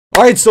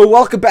Alright, so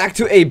welcome back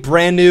to a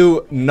brand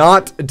new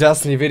not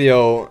Destiny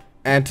video,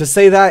 and to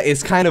say that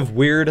is kind of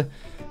weird,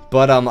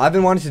 but I've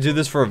been wanting to do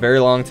this for a very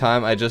long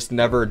time. I just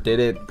never did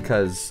it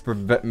because for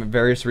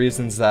various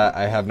reasons that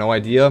I have no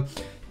idea.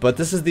 But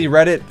this is the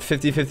Reddit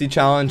 50/50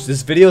 challenge.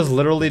 This video is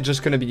literally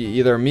just going to be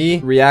either me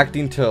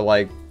reacting to,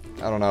 like,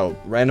 I don't know,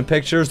 random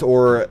pictures,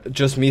 or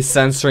just me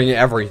censoring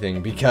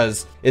everything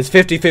because it's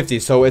 50/50.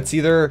 So it's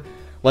either,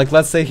 like,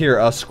 let's say here,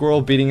 a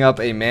squirrel beating up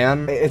a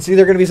man. It's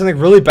either going to be something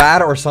really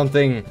bad or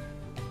something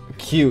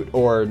cute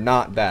or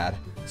not bad.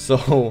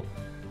 So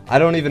I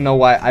don't even know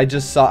why. I've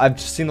just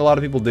seen a lot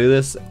of people do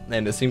this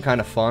and it seemed kind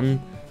of fun.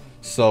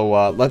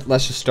 So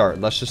let's just start.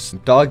 Let's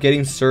just dog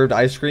getting served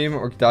ice cream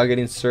or dog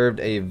getting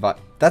served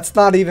that's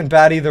not even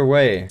bad either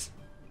way.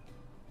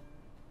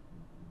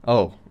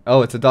 Oh,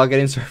 it's a dog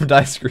getting served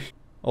ice cream.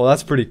 Oh,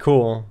 that's pretty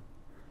cool.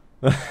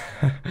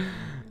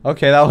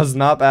 Okay, that was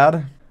not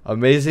bad.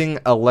 Amazing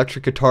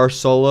electric guitar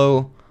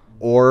solo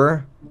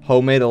or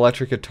homemade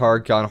electric guitar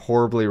gone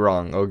horribly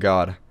wrong. Oh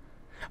god.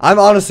 I'm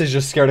honestly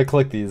just scared to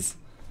click these.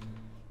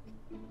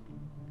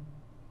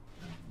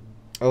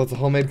 Oh, it's a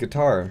homemade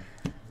guitar.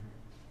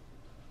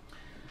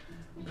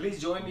 Please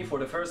join me for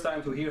the first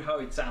time to hear how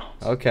it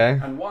sounds. Okay.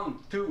 And 1,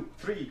 2,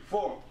 3,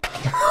 4. What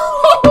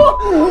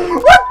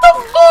the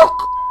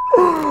fuck?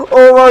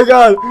 Oh my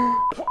god.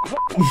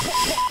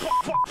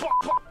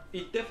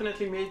 It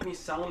definitely made me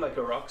sound like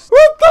a rock star.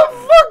 What the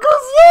fuck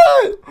was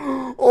that?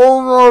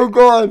 Oh my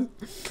god.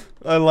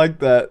 I like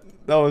that.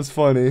 That was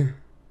funny.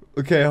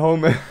 Okay,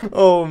 homemade.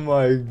 Oh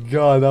my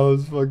god, that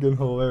was fucking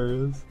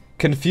hilarious.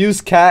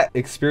 Confused cat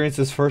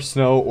experiences first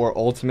snow or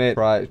ultimate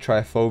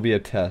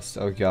tryphobia test.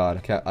 Oh god.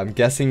 Okay, I'm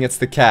guessing it's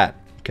the cat.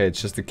 Okay,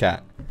 it's just the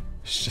cat.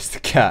 It's just the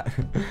cat.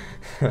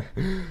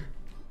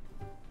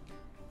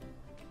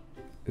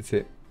 Is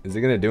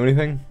it gonna do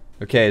anything?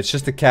 Okay, it's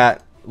just a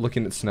cat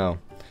looking at snow.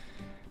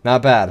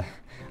 Not bad.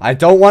 I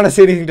don't want to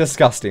say anything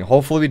disgusting.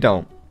 Hopefully we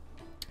don't.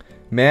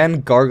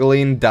 Man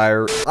gargling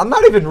diarrhea. I'm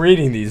not even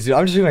reading these, dude.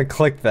 I'm just gonna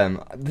click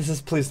them.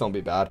 Please don't be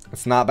bad.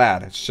 It's not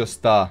bad. It's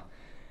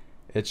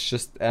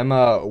just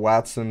Emma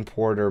Watson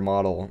Porter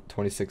model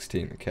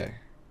 2016. Okay.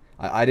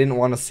 I didn't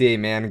want to see a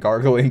man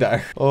gargling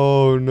diarrhea.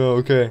 Oh no,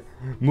 okay.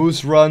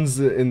 Moose runs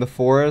in the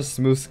forest.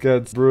 Moose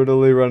gets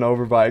brutally run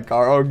over by a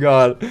car. Oh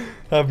god.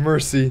 Have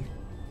mercy.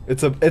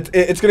 It's gonna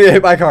get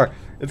hit by a car.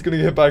 It's gonna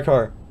get hit by a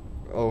car.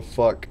 Oh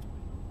fuck.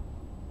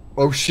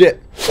 Oh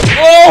shit.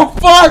 Oh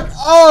fuck!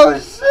 Oh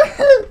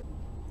shit!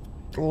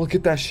 Oh, look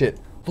at that shit.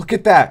 Look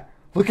at that.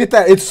 Look at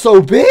that. It's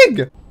so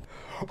big.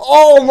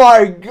 Oh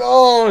my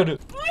god.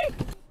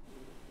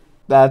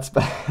 That's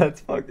bad.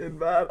 That's fucking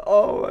bad.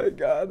 Oh my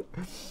god.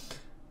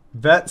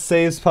 Vet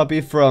saves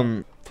puppy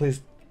from.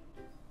 Please.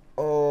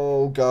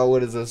 Oh god,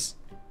 what is this?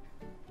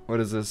 What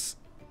is this?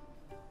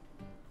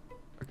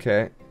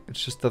 Okay.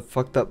 It's just a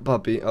fucked up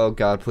puppy. Oh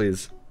god,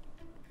 please.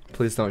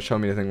 Please don't show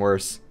me anything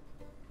worse.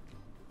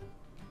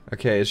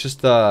 Okay, it's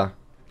just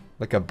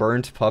like a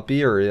burnt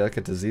puppy or like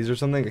a disease or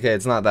something. Okay,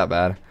 it's not that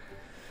bad.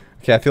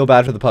 Okay, I feel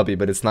bad for the puppy,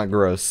 but it's not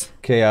gross.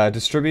 Okay,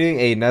 distributing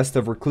a nest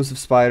of reclusive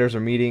spiders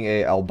or meeting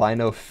a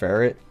albino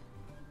ferret.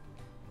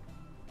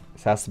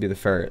 This has to be the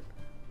ferret.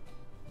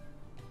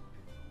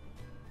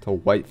 It's a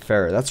white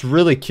ferret. That's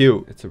really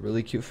cute. It's a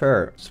really cute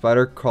ferret.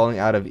 Spider crawling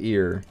out of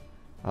ear.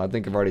 I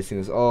think I've already seen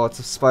this. Oh, it's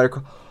a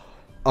spider.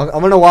 I'm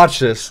gonna watch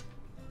this.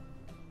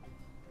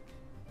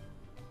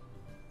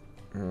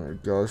 Oh my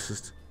gosh,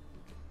 just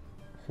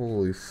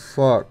holy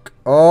fuck.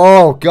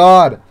 Oh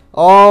god.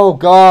 Oh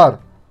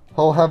god.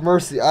 Oh, have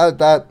mercy.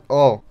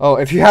 Oh,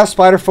 if you have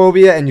spider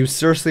phobia and you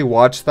seriously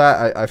watch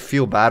that, I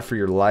feel bad for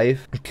your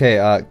life.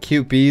 Okay,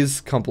 cute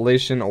bees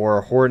compilation or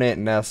hornet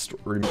nest.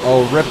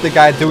 Oh, rip the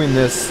guy doing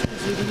this.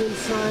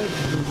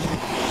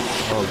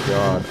 Oh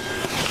god.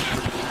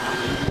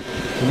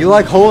 Can you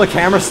like hold the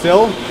camera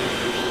still?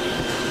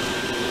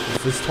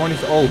 Is this 20?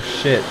 Oh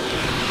shit.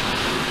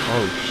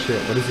 Oh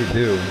shit. What does he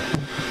do?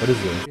 What is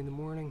it? In the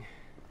morning,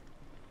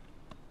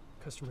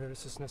 customer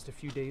noticed this nest a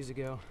few days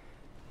ago.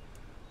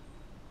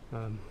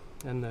 And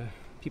the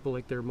people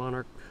like their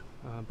monarch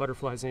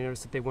butterflies, they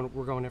noticed that they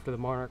were going after the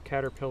monarch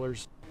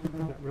caterpillars.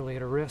 Not really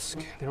at a risk.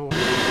 They don't want to.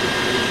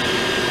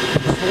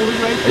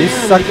 Right,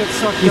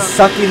 he's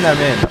sucking them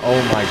in.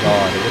 Oh my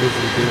god, what is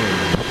he doing?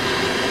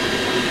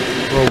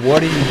 Bro,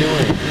 what are you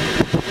doing?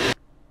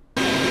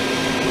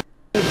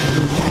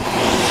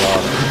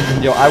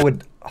 God. Yo, I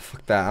would. Oh,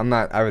 fuck that.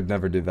 I would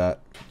never do that.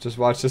 Just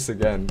watch this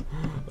again.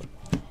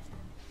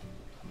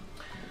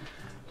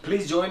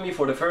 Please join me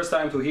for the first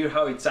time to hear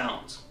how it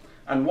sounds.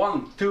 And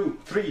 1, 2,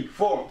 3,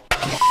 4.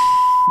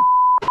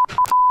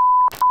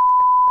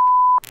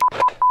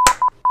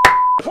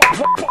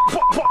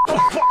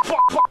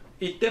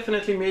 It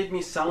definitely made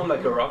me sound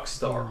like a rock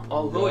star,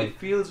 although it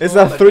feels. It's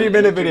a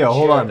 3-minute video.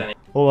 Hold on.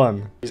 Hold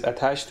on. It's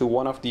attached to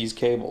one of these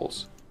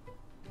cables.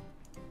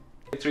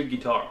 Electric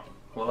guitar.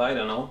 Well, I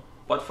don't know.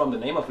 But from the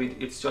name of it,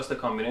 it's just a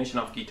combination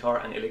of guitar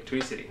and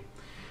electricity.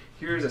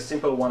 Here's a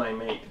simple one I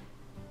made.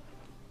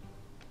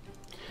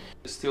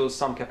 Still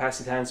some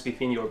capacitance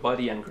between your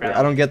body and ground.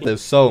 I don't get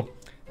this. So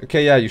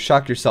Okay, yeah, you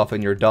shocked yourself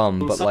and you're dumb,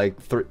 but like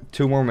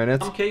 2 more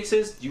minutes. Some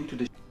cases due to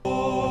the.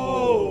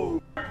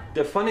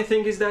 The funny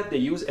thing is that they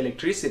use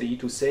electricity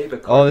to save a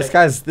car. Oh, this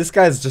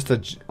guy's just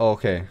a. Oh,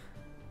 okay.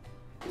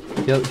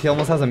 He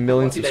almost has 1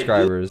 million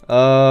subscribers.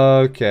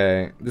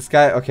 Okay, this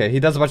guy. Okay, he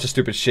does a bunch of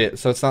stupid shit,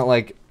 so it's not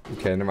like.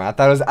 Okay, never mind.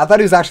 I thought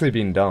he was actually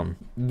being dumb.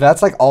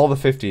 That's like all the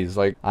 50s.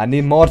 Like, I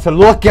need more to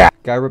look at.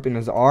 Guy ripping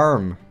his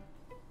arm.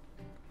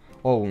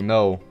 Oh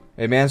no!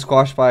 A man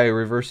squashed by a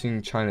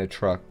reversing China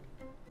truck.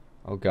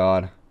 Oh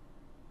god.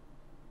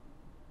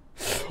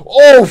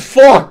 Oh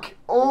fuck!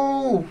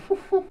 Oh!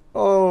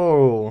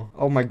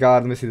 Oh my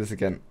god, let me see this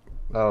again.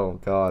 Oh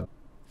god.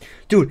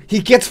 Dude, he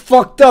gets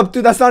fucked up!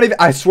 Dude, that's not even-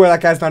 I swear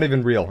that guy's not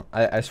even real.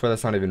 I swear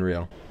that's not even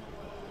real.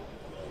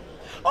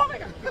 Oh my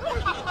god!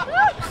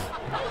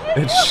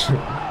 It's...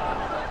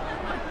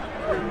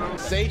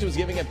 Sage was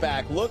giving it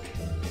back. Look,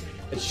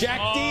 it's Jack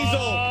Diesel!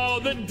 Oh,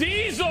 the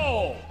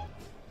Diesel!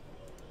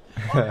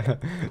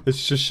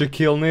 It's just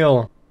Shaquille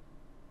O'Neal.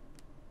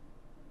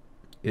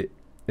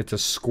 It's a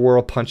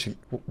squirrel punching.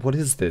 What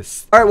is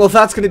this? Alright, well, if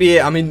that's gonna be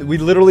it, I mean, we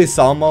literally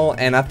saw them all,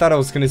 and I thought I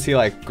was gonna see,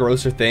 like,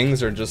 grosser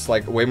things, or just,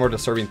 like, way more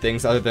disturbing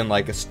things, other than,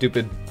 like, a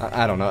stupid...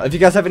 I don't know. If you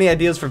guys have any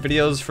ideas for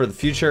videos for the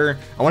future,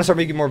 I want to start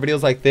making more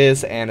videos like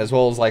this, and as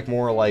well as, like,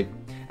 more, like,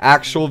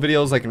 actual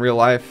videos, like, in real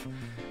life.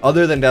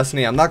 Other than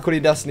Destiny. I'm not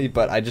quitting Destiny,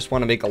 but I just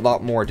want to make a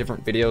lot more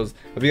different videos.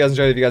 Hope you guys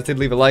enjoyed. If you guys did,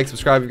 leave a like,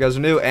 subscribe if you guys are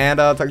new, and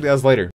talk to you guys later.